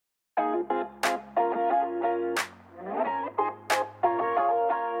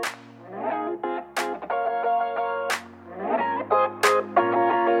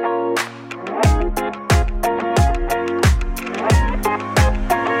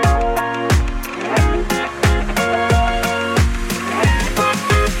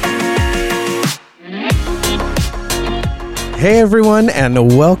Hey everyone,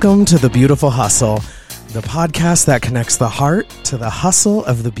 and welcome to The Beautiful Hustle, the podcast that connects the heart to the hustle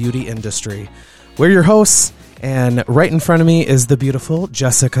of the beauty industry. We're your hosts, and right in front of me is the beautiful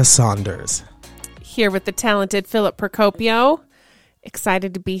Jessica Saunders. Here with the talented Philip Procopio.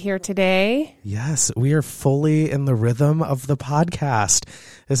 Excited to be here today. Yes, we are fully in the rhythm of the podcast.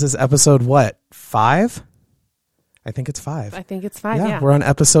 This is episode, 5? I think it's 5. I think it's 5, yeah. We're on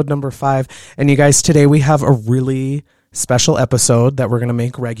episode number 5. And you guys, today we have a really special episode that we're going to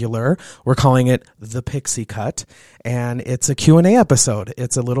make regular. We're calling it the Pixicut, and it's a Q&A episode.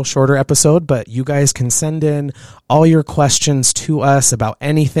 It's a little shorter episode, but you guys can send in all your questions to us about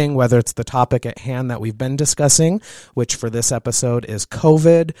anything, whether it's the topic at hand that we've been discussing, which for this episode is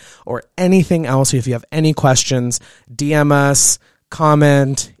COVID, or anything else. If you have any questions, DM us,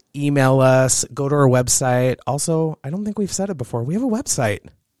 comment, email us, go to our website. Also, I don't think we've said it before. We have a website.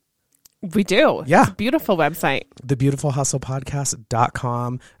 We do. Yeah. It's a beautiful website.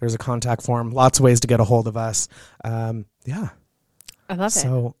 TheBeautifulHustlePodcast.com. There's a contact form. Lots of ways to get a hold of us. I love it.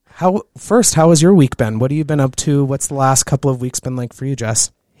 So how has your week been? What have you been up to? What's the last couple of weeks been like for you,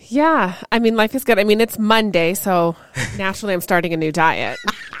 Jess? Yeah. I mean, life is good. I mean, it's Monday, so naturally I'm starting a new diet.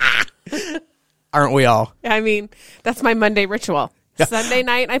 Aren't we all? I mean, that's my Monday ritual. Sunday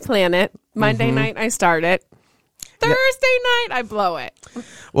night, I plan it. Monday night, I start it. Thursday night, I blow it.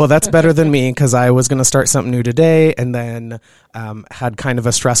 Well, that's better than me, because I was going to start something new today and then had kind of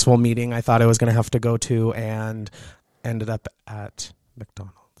a stressful meeting I thought I was going to have to go to and ended up at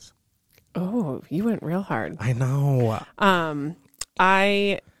McDonald's. Oh, you went real hard. I know.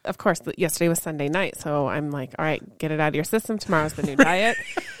 Of course, yesterday was Sunday night, so I'm like, all right, get it out of your system. Tomorrow's the new diet.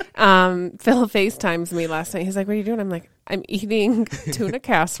 Phil FaceTimes me last night. He's like, what are you doing? I'm like, I'm eating tuna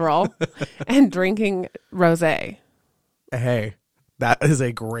casserole and drinking rosé. Hey, that is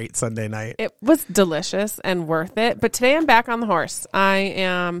a great Sunday night. It was delicious and worth it. But today I'm back on the horse. I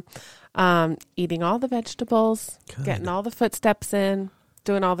am eating all the vegetables, getting all the footsteps in,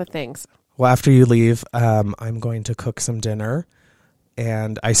 doing all the things. Well, after you leave, I'm going to cook some dinner.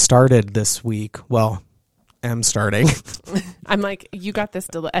 And I started this week. Well, am starting. I'm like, you got this.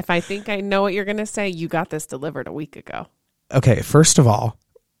 If I think I know what you're going to say, you got this delivered a week ago. Okay, first of all,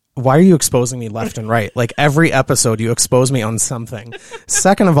 why are you exposing me left and right? Like every episode, you expose me on something.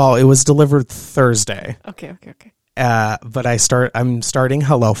 Second of all, it was delivered Thursday. Okay. But I'm starting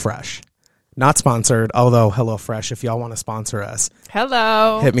HelloFresh. Not sponsored, although HelloFresh, if y'all want to sponsor us,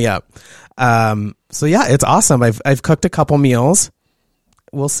 hello, hit me up. So yeah, it's awesome. I've cooked a couple meals.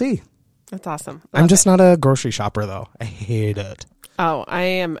 We'll see. That's awesome. I'm just not a grocery shopper, though. I hate it. Oh, I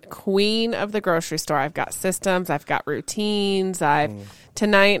am queen of the grocery store. I've got systems. I've got routines.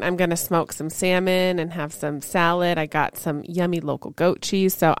 Tonight, I'm going to smoke some salmon and have some salad. I got some yummy local goat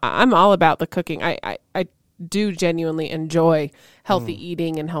cheese. So I'm all about the cooking. I do genuinely enjoy healthy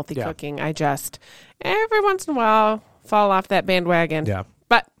eating and healthy cooking. I just, every once in a while, fall off that bandwagon. Yeah.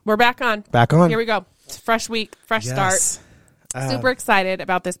 But we're back on. Here we go. It's a fresh week, fresh start. Super excited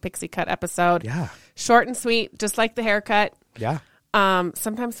about this Pixicut episode. Yeah. Short and sweet, just like the haircut. Yeah.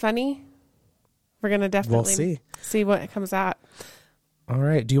 Sometimes funny. We're going to definitely see what comes out. All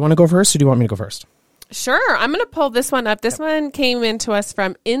right. Do you want to go first or do you want me to go first? Sure. I'm going to pull this one up. This one came in to us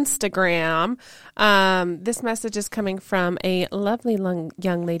from Instagram. This message is coming from a lovely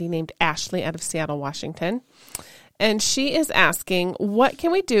young lady named Ashley out of Seattle, Washington. And she is asking, what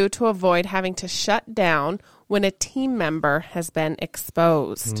can we do to avoid having to shut down when a team member has been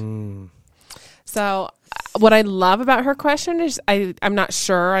exposed? So what I love about her question is I'm not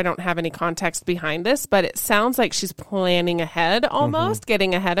sure. I don't have any context behind this, but it sounds like she's planning ahead almost,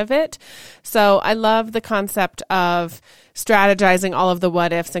 getting ahead of it. So I love the concept of strategizing all of the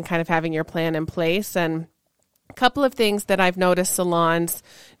what ifs and kind of having your plan in place. And a couple of things that I've noticed salons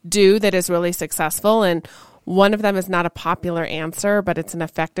do that is really successful, and one of them is not a popular answer, but it's an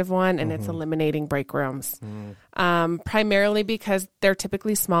effective one, and it's eliminating break rooms. Primarily because they're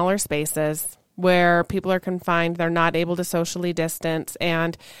typically smaller spaces where people are confined. They're not able to socially distance,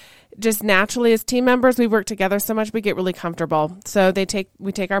 and just naturally as team members, we work together so much, we get really comfortable. So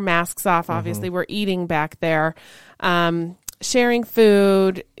we take our masks off. Obviously, we're eating back there. Sharing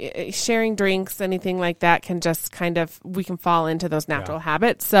food, sharing drinks, anything like that can just we can fall into those natural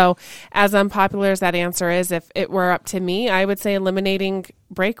habits. So as unpopular as that answer is, if it were up to me, I would say eliminating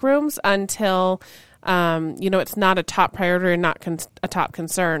break rooms until, it's not a top priority or not a top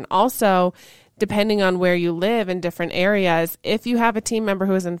concern. Also, depending on where you live in different areas, if you have a team member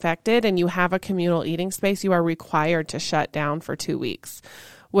who is infected and you have a communal eating space, you are required to shut down for 2 weeks.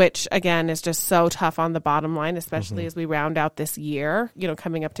 which again is just so tough on the bottom line, especially as we round out this year, you know,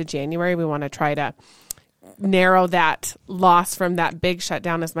 coming up to January. We want to try to narrow that loss from that big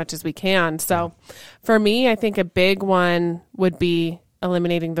shutdown as much as we can. So for me, I think a big one would be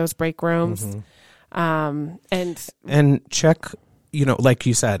eliminating those break rooms. And check, like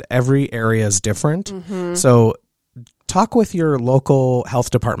you said, every area is different. So talk with your local health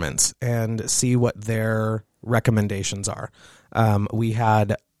departments and see what their recommendations are. We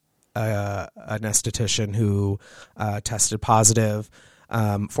had an esthetician who tested positive.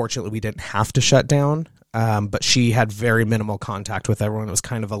 Fortunately, we didn't have to shut down, but she had very minimal contact with everyone. It was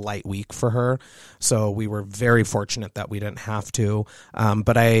kind of a light week for her. So we were very fortunate that we didn't have to.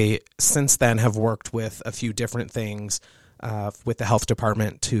 But I, since then, have worked with a few different things with the health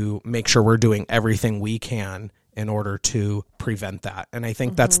department to make sure we're doing everything we can in order to prevent that. And I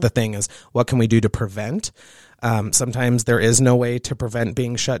think that's the thing is, what can we do to prevent? Sometimes there is no way to prevent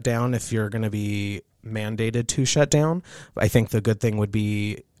being shut down if you're going to be mandated to shut down. I think the good thing would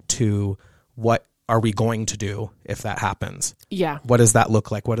be to, what are we going to do if that happens? Yeah. What does that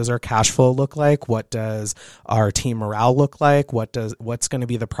look like? What does our cash flow look like? What does our team morale look like? What's going to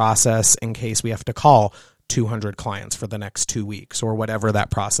be the process in case we have to call 200 clients for the next 2 weeks, or whatever that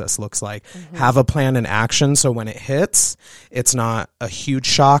process looks like? Have a plan in action, so when it hits, it's not a huge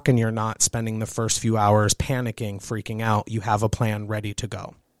shock and you're not spending the first few hours panicking, freaking out. You have a plan ready to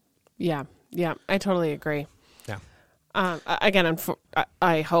go. Yeah. I totally agree. Yeah. Again,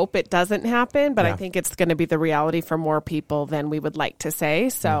 I hope it doesn't happen, but I think it's going to be the reality for more people than we would like to say.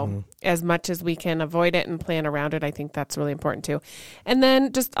 So as much as we can avoid it and plan around it, I think that's really important too. And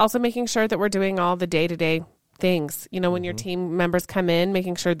then just also making sure that we're doing all the day-to-day things. When your team members come in,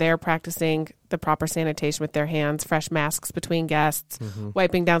 making sure they're practicing the proper sanitation with their hands, fresh masks between guests,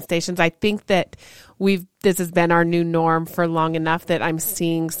 wiping down stations. I think that this has been our new norm for long enough that I'm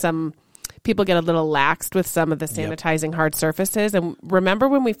seeing some people get a little laxed with some of the sanitizing hard surfaces. And remember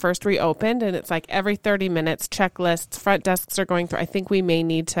when we first reopened and it's like every 30 minutes, checklists, front desks are going through. I think we may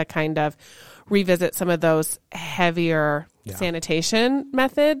need to kind of revisit some of those heavier sanitation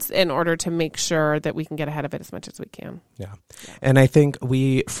methods in order to make sure that we can get ahead of it as much as we can. Yeah. And I think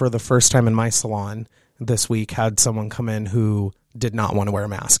we, for the first time in my salon this week, had someone come in who did not want to wear a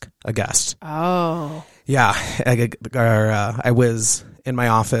mask, a guest. Oh. Yeah. I was in my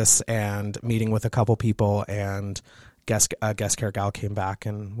office and meeting with a couple people, and a guest care gal came back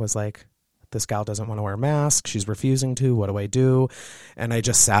and was like, this gal doesn't want to wear a mask. She's refusing to. What do I do? And I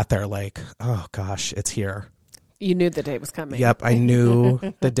just sat there like, oh gosh, it's here. You knew the day was coming. Yep. I knew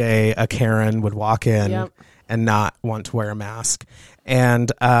the day a Karen would walk in and not want to wear a mask.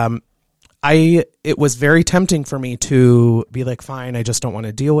 And, it was very tempting for me to be like, fine, I just don't want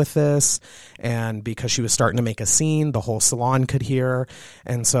to deal with this. And because she was starting to make a scene, the whole salon could hear.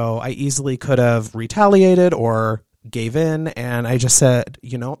 And so I easily could have retaliated or gave in. And I just said,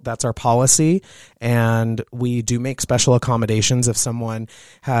 that's our policy. And we do make special accommodations if someone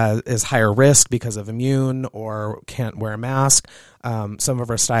is higher risk because of immune or can't wear a mask. Some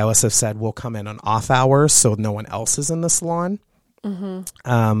of our stylists have said we'll come in on off hours so no one else is in the salon.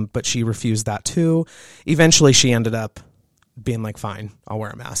 But she refused that too. Eventually she ended up being like, fine, I'll wear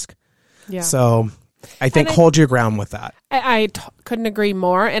a mask. Yeah. So I think hold your ground with that. I couldn't agree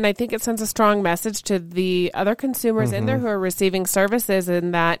more. And I think it sends a strong message to the other consumers in there who are receiving services, in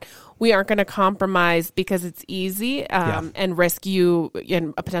that we aren't going to compromise because it's easy and risk you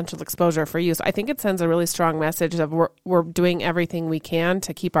in a potential exposure for you. So I think it sends a really strong message of we're doing everything we can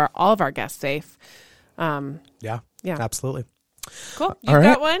to keep all of our guests safe. Yeah, absolutely. Cool. You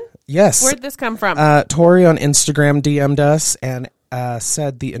got one? Yes. Where'd this come from? Tori on Instagram DM'd us and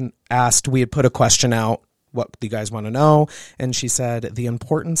asked, we had put a question out, what do you guys want to know? And she said, the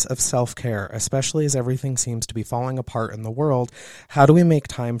importance of self-care, especially as everything seems to be falling apart in the world. How do we make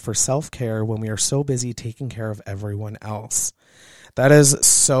time for self-care when we are so busy taking care of everyone else? That is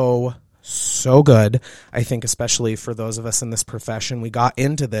so good. I think especially for those of us in this profession, we got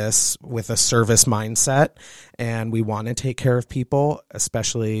into this with a service mindset and we want to take care of people,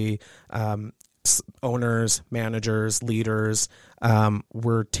 especially owners, managers, leaders.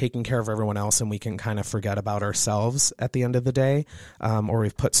 We're taking care of everyone else and we can kind of forget about ourselves at the end of the day, or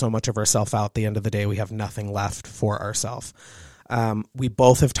we've put so much of ourselves out. At the end of the day, we have nothing left for ourselves. We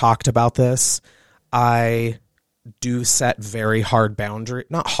both have talked about this. I do set very hard boundaries.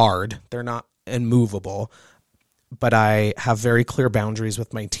 Not hard, they're not immovable, but I have very clear boundaries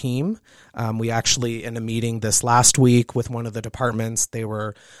with my team. We actually, in a meeting this last week with one of the departments, they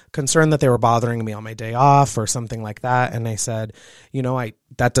were concerned that they were bothering me on my day off or something like that. And I said,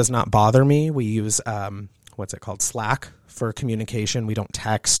 that does not bother me. We use, Slack for communication. We don't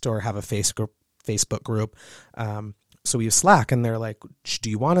text or have a Facebook group. so we use Slack, and they're like, do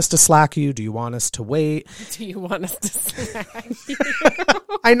you want us to Slack you? Do you want us to wait? Do you want us to Slack you?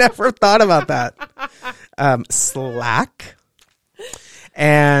 I never thought about that. Slack.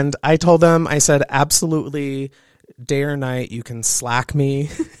 And I told them, I said, absolutely, day or night, you can Slack me.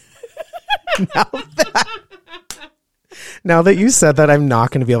 Now that you said that, I'm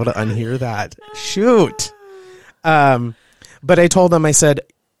not going to be able to unhear that. Shoot. But I told them, I said,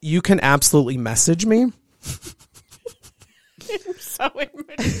 you can absolutely message me. I'm so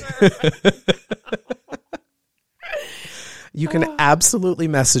immature. You can absolutely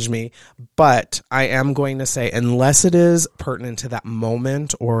message me, but I am going to say, unless it is pertinent to that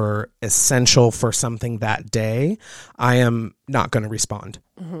moment or essential for something that day, I am not going to respond.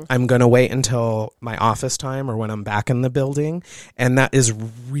 Mm-hmm. I'm going to wait until my office time or when I'm back in the building. And that is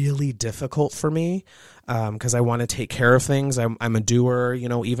really difficult for me because I want to take care of things. I'm a doer,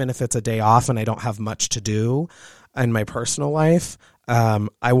 even if it's a day off and I don't have much to do in my personal life.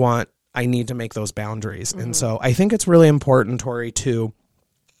 I need to make those boundaries. Mm-hmm. And so I think it's really important, Tori, to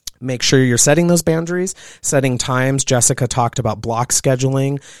make sure you're setting those boundaries, setting times. Jessica talked about block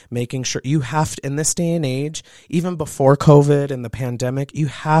scheduling, making sure you have to, in this day and age, even before COVID and the pandemic, you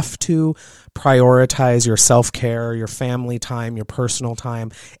have to prioritize your self-care, your family time, your personal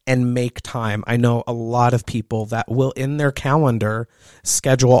time, and make time. I know a lot of people that will in their calendar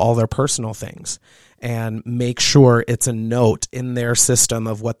schedule all their personal things and make sure it's a note in their system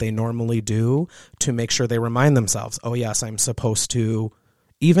of what they normally do to make sure they remind themselves, oh yes, I'm supposed to,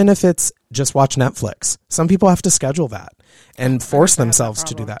 even if it's just watch Netflix. Some people have to schedule that and force themselves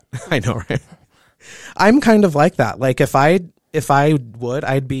to do that. I know, right? I'm kind of like that. Like if I would,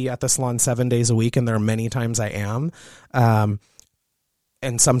 I'd be at the salon 7 days a week, and there are many times I am.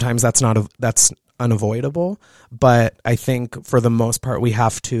 And sometimes that's unavoidable, but I think for the most part, we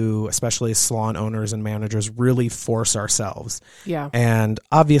have to, especially as salon owners and managers, really force ourselves. Yeah. And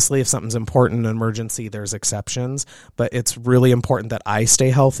obviously if something's important, an emergency, there's exceptions, but it's really important that I stay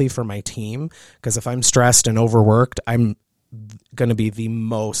healthy for my team, because if I'm stressed and overworked, I'm going to be the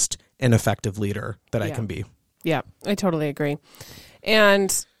most ineffective leader that I can be. Yeah, I totally agree.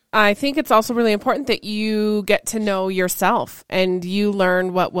 And I think it's also really important that you get to know yourself and you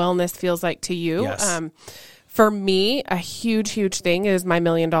learn what wellness feels like to you. Yes. For me, a huge, huge thing is my $1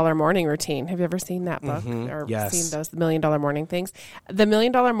 Million Morning routine. Have you ever seen that book or seen those $1 Million Morning things? The $1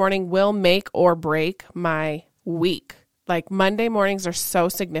 Million Morning will make or break my week. Like Monday mornings are so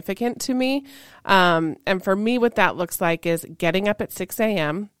significant to me. And for me, what that looks like is getting up at 6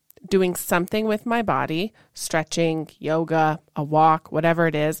 a.m., doing something with my body, stretching, yoga, a walk, whatever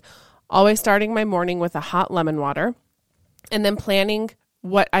it is, always starting my morning with a hot lemon water, and then planning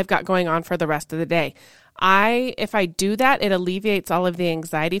what I've got going on for the rest of the day. If I do that, it alleviates all of the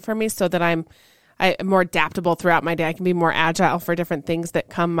anxiety for me so that I'm more adaptable throughout my day. I can be more agile for different things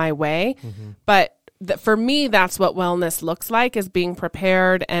that come my way. Mm-hmm. But for me, that's what wellness looks like, is being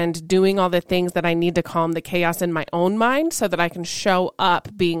prepared and doing all the things that I need to calm the chaos in my own mind so that I can show up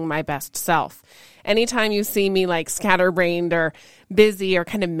being my best self. Anytime you see me like scatterbrained or busy or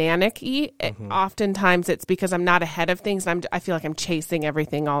kind of manic-y, oftentimes it's because I'm not ahead of things. I feel like I'm chasing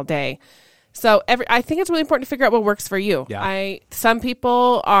everything all day. So I think it's really important to figure out what works for you. Yeah. Some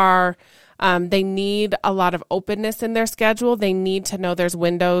people are... they need a lot of openness in their schedule. They need to know there's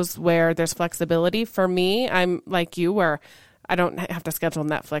windows where there's flexibility. For me, I'm like you, where I don't have to schedule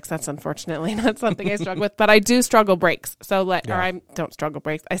Netflix. That's unfortunately not something I struggle with, but I do struggle breaks. I don't struggle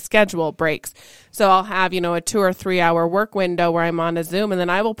breaks. I schedule breaks. So I'll have, a 2 or 3 hour work window where I'm on a Zoom, and then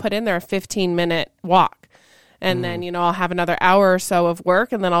I will put in there a 15-minute walk. And then, I'll have another hour or so of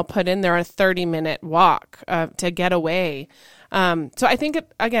work, and then I'll put in there a 30-minute walk to get away. So I think,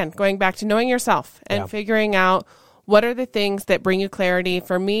 again, going back to knowing yourself and figuring out what are the things that bring you clarity.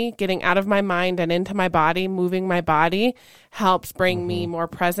 For me, getting out of my mind and into my body, moving my body helps bring me more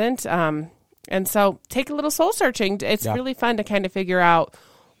present. And so take a little soul searching. It's really fun to kind of figure out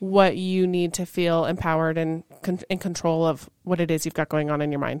what you need to feel empowered and in control of what it is you've got going on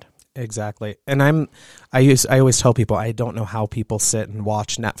in your mind. Exactly. And I always tell people, I don't know how people sit and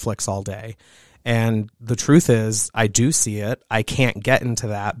watch Netflix all day. And the truth is, I do see it. I can't get into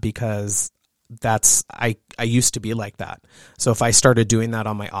that because I used to be like that. So if I started doing that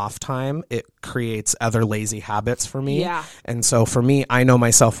on my off time, it creates other lazy habits for me. Yeah. And so for me, I know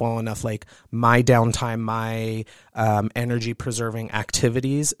myself well enough, like my downtime, my energy preserving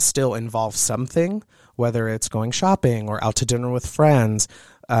activities still involve something, whether it's going shopping or out to dinner with friends.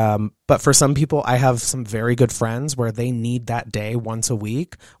 But for some people, I have some very good friends where they need that day once a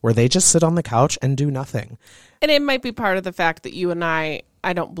week where they just sit on the couch and do nothing. And it might be part of the fact that you and I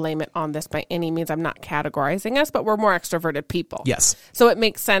I don't blame it on this by any means. I'm not categorizing us, but we're more extroverted people. Yes. So it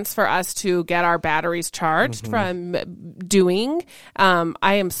makes sense for us to get our batteries charged from doing.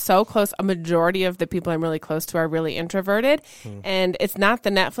 I am so close. A majority of the people I'm really close to are really introverted. And it's not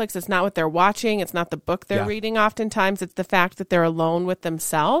the Netflix. It's not what they're watching. It's not the book they're reading oftentimes. It's the fact that they're alone with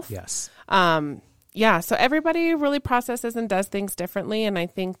themselves. Yes. So everybody really processes and does things differently. And I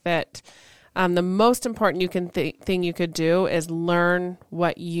think that the most important thing you could do is learn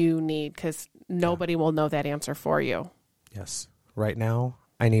what you need, because nobody will know that answer for you. Yes. Right now,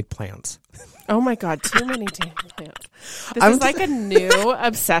 I need plants. Oh my God, too many damn plants. This is like a new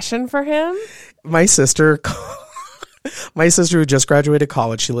obsession for him. My sister who just graduated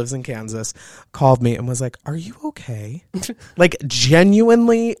college, she lives in Kansas, called me and was like, "Are you okay?" Like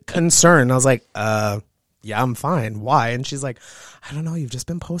genuinely concerned. I was like, yeah, I'm fine. Why? And she's like, "I don't know. You've just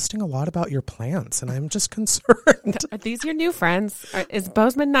been posting a lot about your plants, and I'm just concerned." Are these your new friends? Is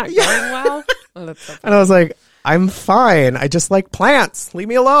Bozeman not going well? Oh, that's so funny. And I was like, "I'm fine. I just like plants. Leave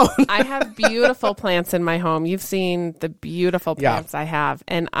me alone." I have beautiful plants in my home. You've seen the beautiful plants I have,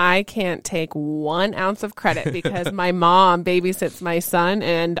 and I can't take 1 ounce of credit because my mom babysits my son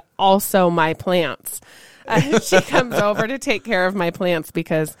and also my plants. She comes over to take care of my plants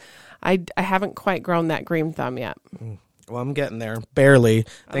because I haven't quite grown that green thumb yet. Well, I'm getting there. Barely.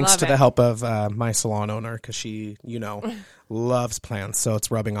 Thanks to it. the help of my salon owner, because she, loves plants. So it's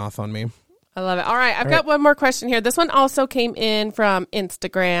rubbing off on me. I love it. All right. I've got one more question here. This one also came in from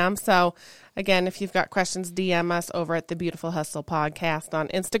Instagram. So again, if you've got questions, DM us over at the Beautiful Hustle podcast on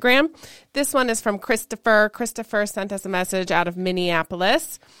Instagram. This one is from Christopher. Christopher sent us a message out of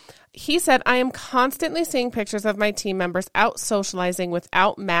Minneapolis. He said, "I am constantly seeing pictures of my team members out socializing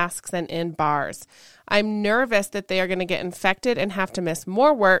without masks and in bars. I'm nervous that they are going to get infected and have to miss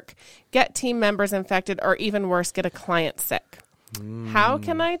more work, get team members infected, or even worse, get a client sick. How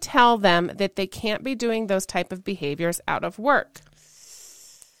can I tell them that they can't be doing those type of behaviors out of work?"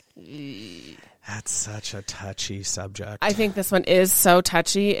 That's such a touchy subject. I think this one is so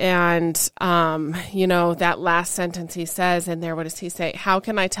touchy. And, that last sentence he says in there, what does he say? How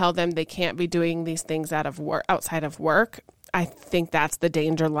can I tell them they can't be doing these things outside of work? I think that's the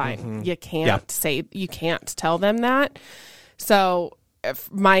danger line. You can't tell them that. So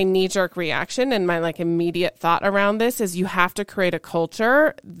my knee-jerk reaction and my immediate thought around this is you have to create a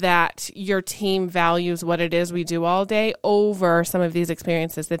culture that your team values what it is we do all day over some of these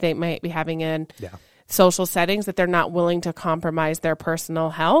experiences that they might be having in social settings, that they're not willing to compromise their personal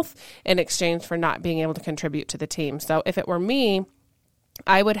health in exchange for not being able to contribute to the team. So if it were me,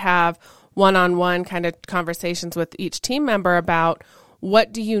 I would have one-on-one kind of conversations with each team member about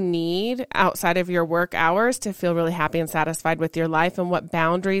what do you need outside of your work hours to feel really happy and satisfied with your life, and what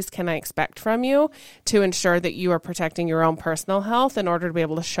boundaries can I expect from you to ensure that you are protecting your own personal health in order to be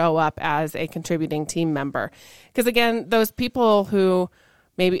able to show up as a contributing team member. Because again, those people who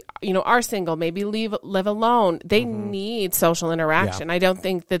maybe, are single, maybe live alone, they need social interaction. I don't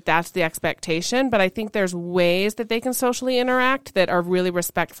think that that's the expectation, but I think there's ways that they can socially interact that are really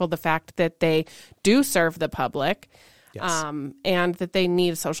respectful of the fact that they do serve the public. Yes. And that they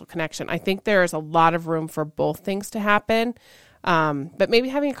need a social connection. I think there is a lot of room for both things to happen. But maybe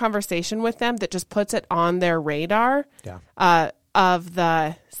having a conversation with them that just puts it on their radar of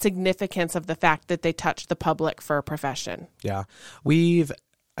the significance of the fact that they touch the public for a profession. Yeah. We've,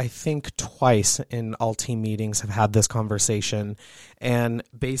 I think, twice in all team meetings have had this conversation. And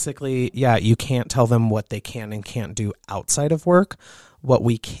basically, you can't tell them what they can and can't do outside of work. What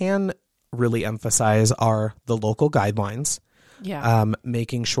we can really emphasize are the local guidelines.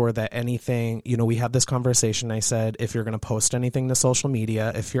 Making sure that anything, we had this conversation. I said, if you're going to post anything to social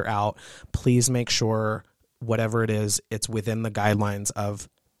media, if you're out, please make sure whatever it is, it's within the guidelines of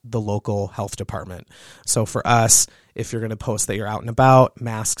the local health department. So for us, if you're going to post that you're out and about,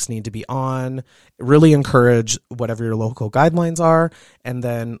 masks need to be on. Really encourage whatever your local guidelines are. And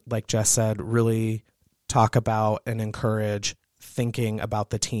then, like Jess said, really talk about and encourage thinking about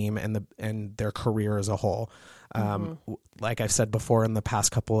the team and their career as a whole. Like I've said before in the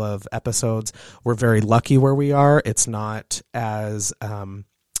past couple of episodes, we're very lucky where we are. It's not as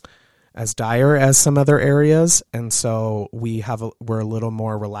dire as some other areas, and so we're a little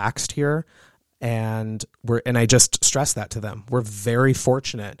more relaxed here. And I just stress that to them. We're very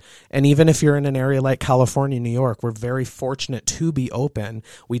fortunate. And even if you're in an area like California, New York, we're very fortunate to be open.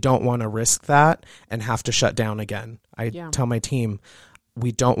 We don't want to risk that and have to shut down again. I tell my team,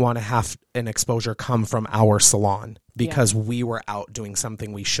 we don't want to have an exposure come from our salon because we were out doing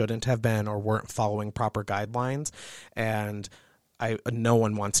something we shouldn't have been or weren't following proper guidelines. And no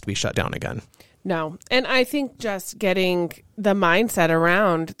one wants to be shut down again. No. And I think just getting the mindset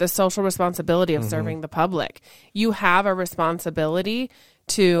around the social responsibility of serving the public. You have a responsibility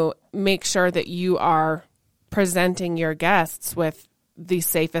to make sure that you are presenting your guests with the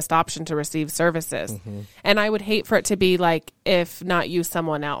safest option to receive services. And I would hate for it to be like, if not you,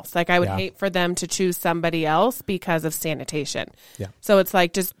 someone else. Like I would hate for them to choose somebody else because of sanitation. Yeah. So it's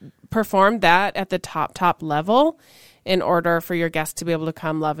like, just perform that at the top level in order for your guests to be able to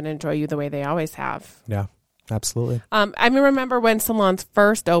come love and enjoy you the way they always have. Yeah, absolutely. I remember when salons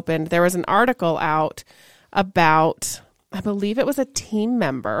first opened, there was an article out about, I believe it was a team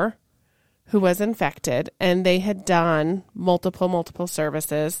member who was infected, and they had done multiple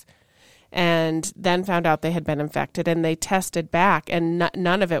services and then found out they had been infected, and they tested back, and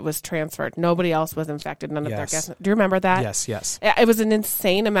none of it was transferred. Nobody else was infected. None of their guests. Do you remember that? Yes. It was an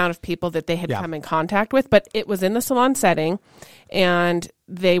insane amount of people that they had come in contact with, but it was in the salon setting, and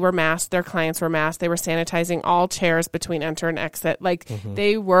they were masked. Their clients were masked. They were sanitizing all chairs between enter and exit. Like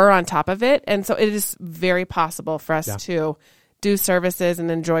they were on top of it. And so it is very possible for us to do services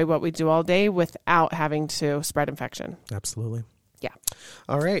and enjoy what we do all day without having to spread infection. Absolutely. Yeah.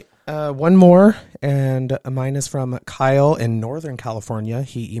 All right. One more, and mine is from Kyle in Northern California.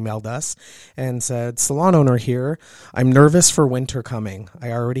 He emailed us and said, salon owner here. I'm nervous for winter coming.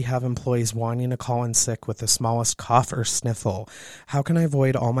 I already have employees wanting to call in sick with the smallest cough or sniffle. How can I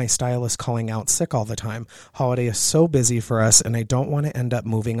avoid all my stylists calling out sick all the time? Holiday is so busy for us, and I don't want to end up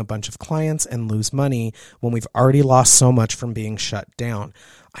moving a bunch of clients and lose money when we've already lost so much from being shut down.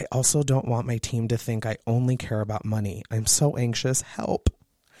 I also don't want my team to think I only care about money. I'm so anxious. Help.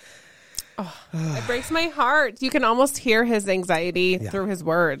 Oh, it breaks my heart. You can almost hear his anxiety through his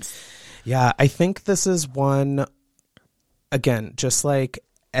words. Yeah, I think this is one, again, just like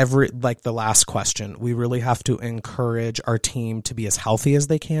the last question, we really have to encourage our team to be as healthy as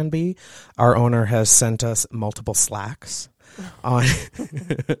they can be. Our owner has sent us multiple Slacks on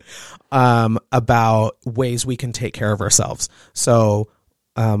about ways we can take care of ourselves. So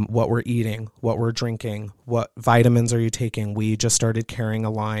what we're eating, what we're drinking, what vitamins are you taking? We just started carrying a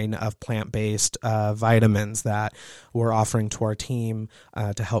line of plant-based vitamins that we're offering to our team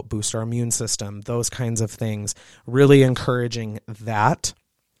to help boost our immune system, those kinds of things, really encouraging that.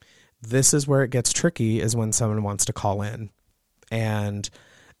 This is where it gets tricky, is when someone wants to call in. And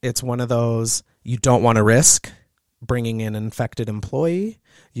it's one of those, you don't want to risk bringing in an infected employee.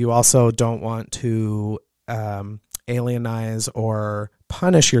 You also don't want to alienize or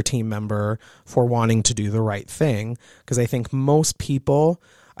punish your team member for wanting to do the right thing. Because I think most people,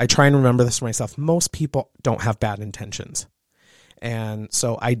 I try and remember this for myself, most people don't have bad intentions. And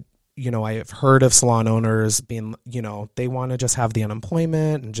so I have heard of salon owners being, they want to just have the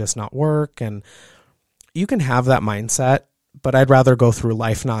unemployment and just not work. And you can have that mindset, but I'd rather go through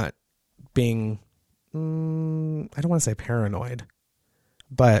life not being, I don't want to say paranoid,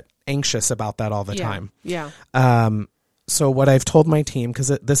 but anxious about that all the time. Yeah. So what I've told my team, because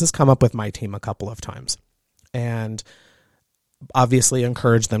this has come up with my team a couple of times, and obviously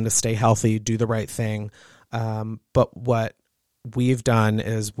encourage them to stay healthy, do the right thing. But what we've done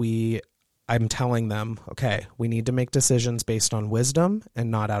is I'm telling them, okay, we need to make decisions based on wisdom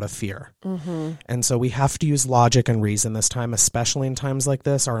and not out of fear. Mm-hmm. And so we have to use logic and reason this time, especially in times like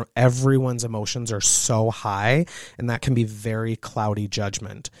this. Everyone's emotions are so high, and that can be very cloudy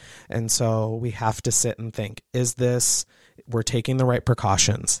judgment. And so we have to sit and think, we're taking the right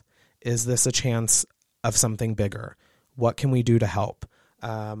precautions? Is this a chance of something bigger? What can we do to help?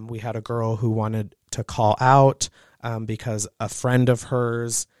 We had a girl who wanted to call out because a friend of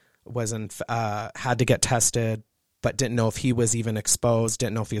hers had to get tested, but didn't know if he was even exposed,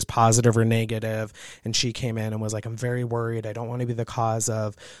 didn't know if he was positive or negative. And she came in and was like, I'm very worried. I don't want to be the cause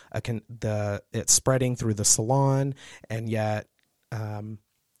of it spreading through the salon. And yet,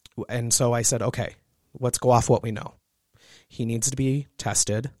 and so I said, okay, let's go off what we know. He needs to be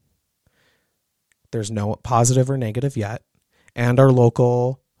tested. There's no positive or negative yet. And our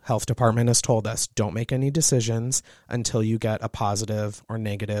local health department has told us, don't make any decisions until you get a positive or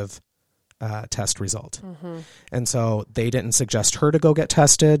negative test result. Mm-hmm. And so they didn't suggest her to go get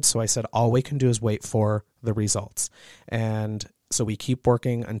tested. So I said, all we can do is wait for the results. And so we keep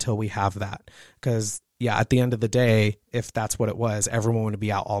working until we have that. Because, at the end of the day, if that's what it was, everyone would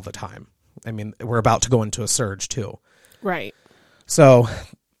be out all the time. I mean, we're about to go into a surge too. Right. So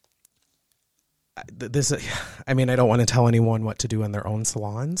I don't want to tell anyone what to do in their own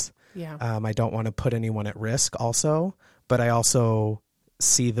salons. Yeah. I don't want to put anyone at risk also, but I also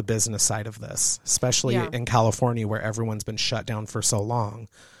see the business side of this, especially in California where everyone's been shut down for so long.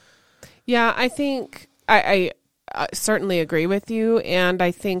 Yeah, I think I certainly agree with you. And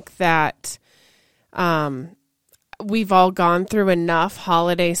I think that we've all gone through enough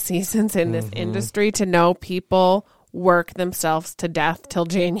holiday seasons in this industry to know people work themselves to death till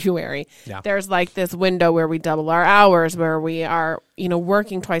January. Yeah. There's like this window where we double our hours, where we are,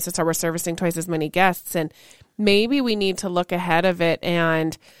 working twice as hard, we're servicing twice as many guests. And maybe we need to look ahead of it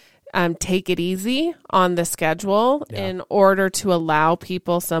and take it easy on the schedule in order to allow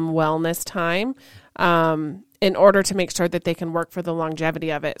people some wellness time, in order to make sure that they can work for the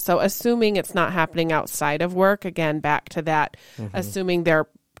longevity of it. So assuming it's not happening outside of work, again, back to that, assuming they're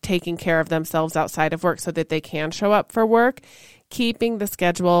taking care of themselves outside of work so that they can show up for work, keeping the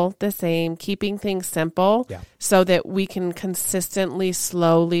schedule the same, keeping things simple so that we can consistently,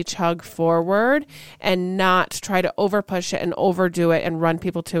 slowly chug forward and not try to overpush it and overdo it and run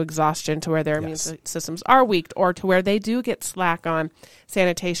people to exhaustion to where their immune systems are weak, or to where they do get slack on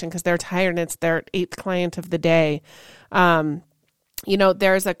sanitation because they're tired and it's their 8th client of the day.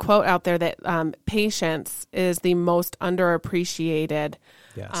 There's a quote out there that patience is the most underappreciated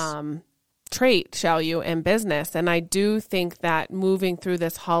trait, shall you, in business. And I do think that moving through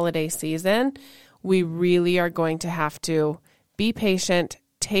this holiday season, we really are going to have to be patient,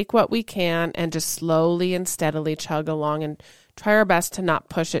 take what we can, and just slowly and steadily chug along and try our best to not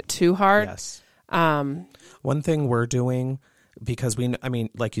push it too hard. Yes. One thing we're doing, because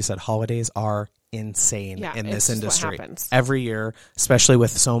like you said, holidays are insane in this industry every year, especially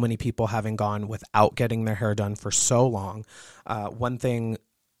with so many people having gone without getting their hair done for so long. One thing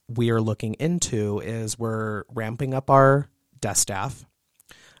we are looking into is we're ramping up our desk staff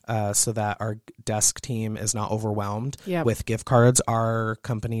so that our desk team is not overwhelmed with gift cards. Our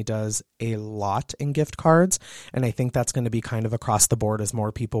company does a lot in gift cards, and I think that's going to be kind of across the board as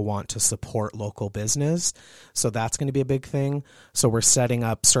more people want to support local business. So that's going to be a big thing. So we're setting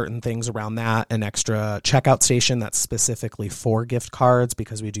up certain things around that, an extra checkout station that's specifically for gift cards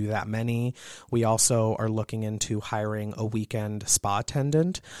because we do that many. We also are looking into hiring a weekend spa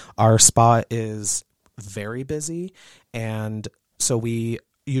attendant. Our spa is very busy, and so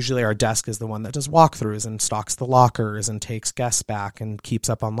usually our desk is the one that does walkthroughs and stocks the lockers and takes guests back and keeps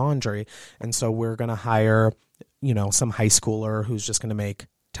up on laundry. And so we're going to hire, some high schooler who's just going to make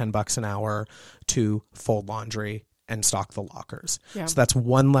 $10 an hour to fold laundry and stock the lockers. Yeah. So that's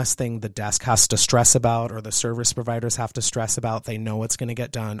one less thing the desk has to stress about, or the service providers have to stress about. They know it's going to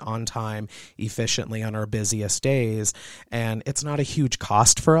get done on time, efficiently on our busiest days. And it's not a huge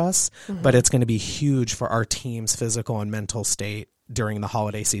cost for us, but it's going to be huge for our team's physical and mental state during the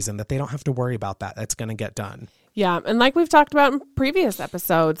holiday season, that they don't have to worry about that. That's going to get done. Yeah. And like we've talked about in previous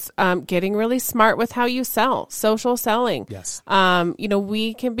episodes, getting really smart with how you sell, social selling. Yes.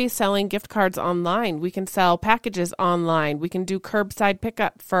 We can be selling gift cards online. We can sell packages online. We can do curbside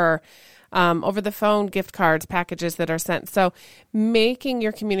pickup for over the phone gift cards, packages that are sent. So making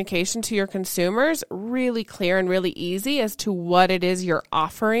your communication to your consumers really clear and really easy as to what it is you're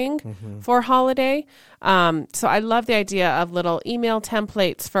offering for holiday. So I love the idea of little email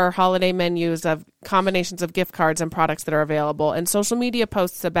templates for holiday menus of combinations of gift cards and products that are available, and social media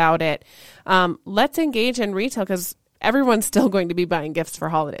posts about it. Let's engage in retail, because everyone's still going to be buying gifts for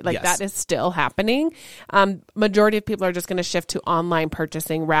holiday. That is still happening. Majority of people are just going to shift to online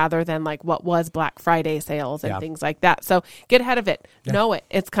purchasing rather than like what was Black Friday sales and things like that. So get ahead of it. Know it.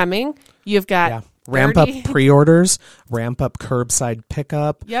 It's coming. You've got ramp up pre-orders, ramp up curbside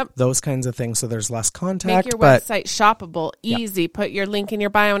pickup, those kinds of things, so there's less contact. Make your website shoppable, easy. Put your link in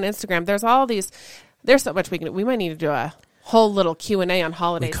your bio on Instagram. There's all these. There's so much we can do. We might need to do a whole little Q&A on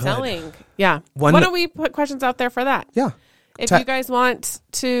holiday selling. Yeah. Why don't we put questions out there for that? Yeah. If you guys want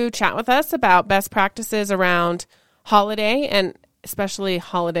to chat with us about best practices around holiday, and especially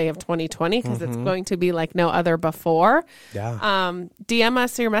holiday of 2020, because it's going to be like no other before. Yeah. DM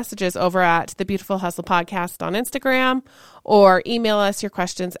us your messages over at The Beautiful Hustle Podcast on Instagram, or email us your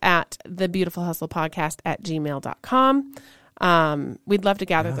questions at thebeautifulhustlepodcast@gmail.com. We'd love to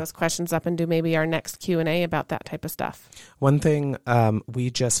gather those questions up and do maybe our next Q&A about that type of stuff. One thing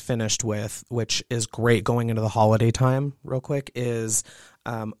we just finished with, which is great going into the holiday time real quick, is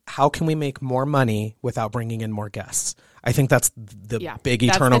how can we make more money without bringing in more guests? I think that's the big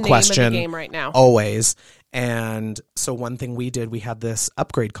eternal question of the game right now. Always. And so one thing we did, we had this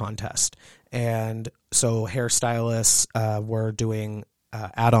upgrade contest. And so hairstylists were doing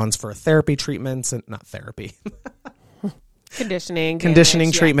add-ons for therapy treatments, and not therapy.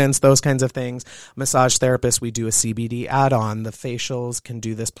 Conditioning treatments, those kinds of things. Massage therapists, we do a CBD add-on. The facials can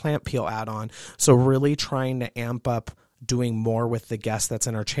do this plant peel add-on. So really trying to amp up doing more with the guest that's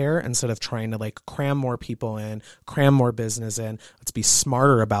in our chair, instead of trying to like cram more people in, cram more business in. Let's be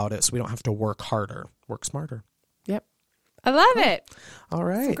smarter about it so we don't have to work harder, work smarter. I love it. All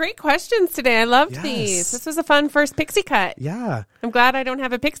right. Great questions today. I loved Yes. these. This was a fun first pixie cut. Yeah. I'm glad I don't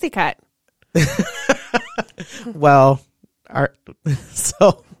have a pixie cut. Well,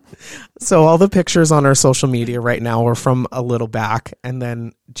 so all the pictures on our social media right now are from a little back, and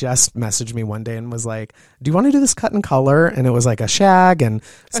then Jess messaged me one day and was like, do you want to do this cut in color? And it was like a shag and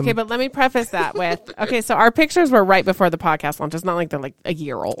Okay, but let me preface that with, okay, so our pictures were right before the podcast launch. It's not like they're like a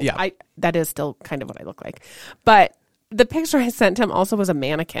year old. Yeah. That is still kind of what I look like. But the picture I sent him also was a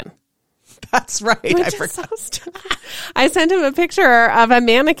mannequin. That's right. I Which is so stupid. I sent him a picture of a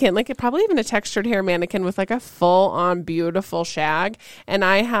mannequin, like probably even a textured hair mannequin with like a full on beautiful shag. And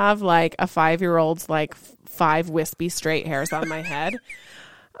I have like a 5-year-old's like 5 wispy straight hairs on my head.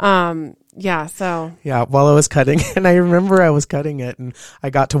 Yeah. So Yeah, while I was cutting, and I remember I was cutting it, and I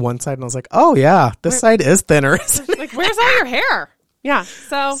got to one side, and I was like, "Oh yeah, this side is thinner." like, where's all your hair? Yeah.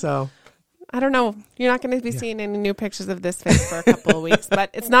 So I don't know. You're not going to be seeing any new pictures of this face for a couple of weeks,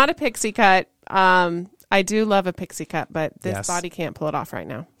 but it's not a pixie cut. I do love a pixie cut, but this body can't pull it off right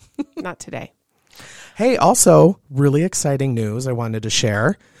now. Not today. Hey, also really exciting news I wanted to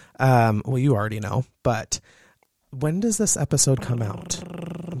share. Well, you already know, but when does this episode come out?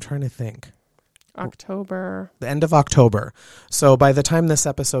 I'm trying to think. October. The end of October. So by the time this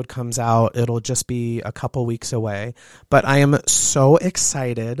episode comes out, it'll just be a couple weeks away. But I am so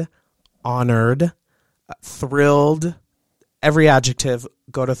excited, honored, thrilled, every adjective.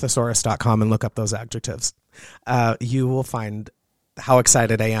 Go to thesaurus.com and look up those adjectives. You will find how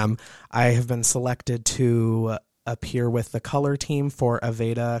excited I am. I have been selected to appear with the color team for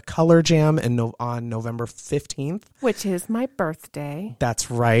Aveda Color Jam on November 15th. Which is my birthday.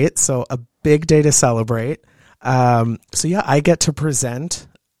 That's right. So a big day to celebrate. So yeah, I get to present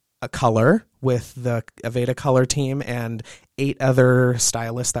a color with the Aveda Color team and 8 other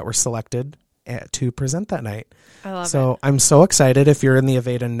stylists that were selected to present that night. I love it. So I'm so excited. If you're in the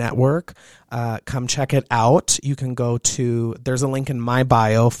Aveda network, come check it out. You can go to, there's a link in my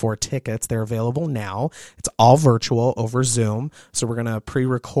bio for tickets. They're available now. It's all virtual over Zoom. So we're going to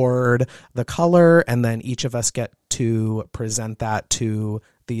pre-record the color, and then each of us get to present that to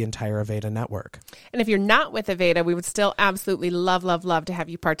the entire Aveda network. And if you're not with Aveda, we would still absolutely love to have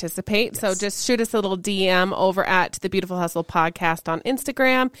you participate. Yes. So just shoot us a little DM over at the Beautiful Hustle podcast on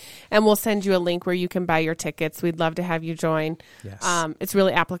Instagram, and we'll send you a link where you can buy your tickets. We'd love to have you join. Yes. It's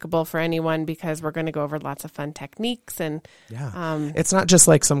really applicable for anyone because we're going to go over lots of fun techniques. And it's not just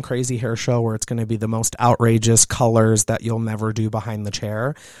like some crazy hair show where it's going to be the most outrageous colors that you'll never do behind the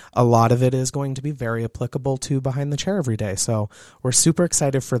chair. A lot of it is going to be very applicable to behind the chair every day. So we're super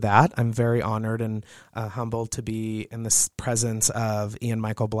excited for that. I'm very honored and humbled to be in this presence of Ian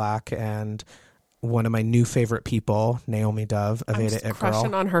Michael Black and one of my new favorite people, Naomi Dove, Aveda I'm just It Girl.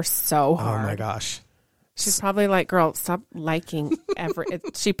 crushing on her so hard. Oh my gosh. She's probably like, girl, stop liking every.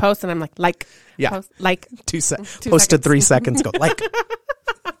 She posts and I'm like, Yeah. Post, like. Posted seconds. 3 seconds ago. Like.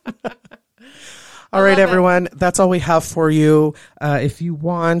 All right, everyone. That's all we have for you. If you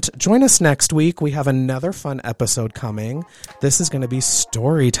want, join us next week. We have another fun episode coming. This is going to be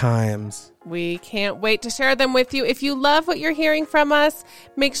story times. We can't wait to share them with you. If you love what you're hearing from us,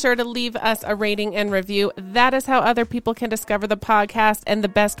 make sure to leave us a rating and review. That is how other people can discover the podcast and the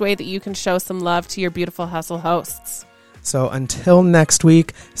best way that you can show some love to your Beautiful Hustle hosts. So until next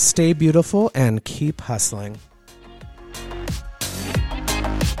week, stay beautiful and keep hustling.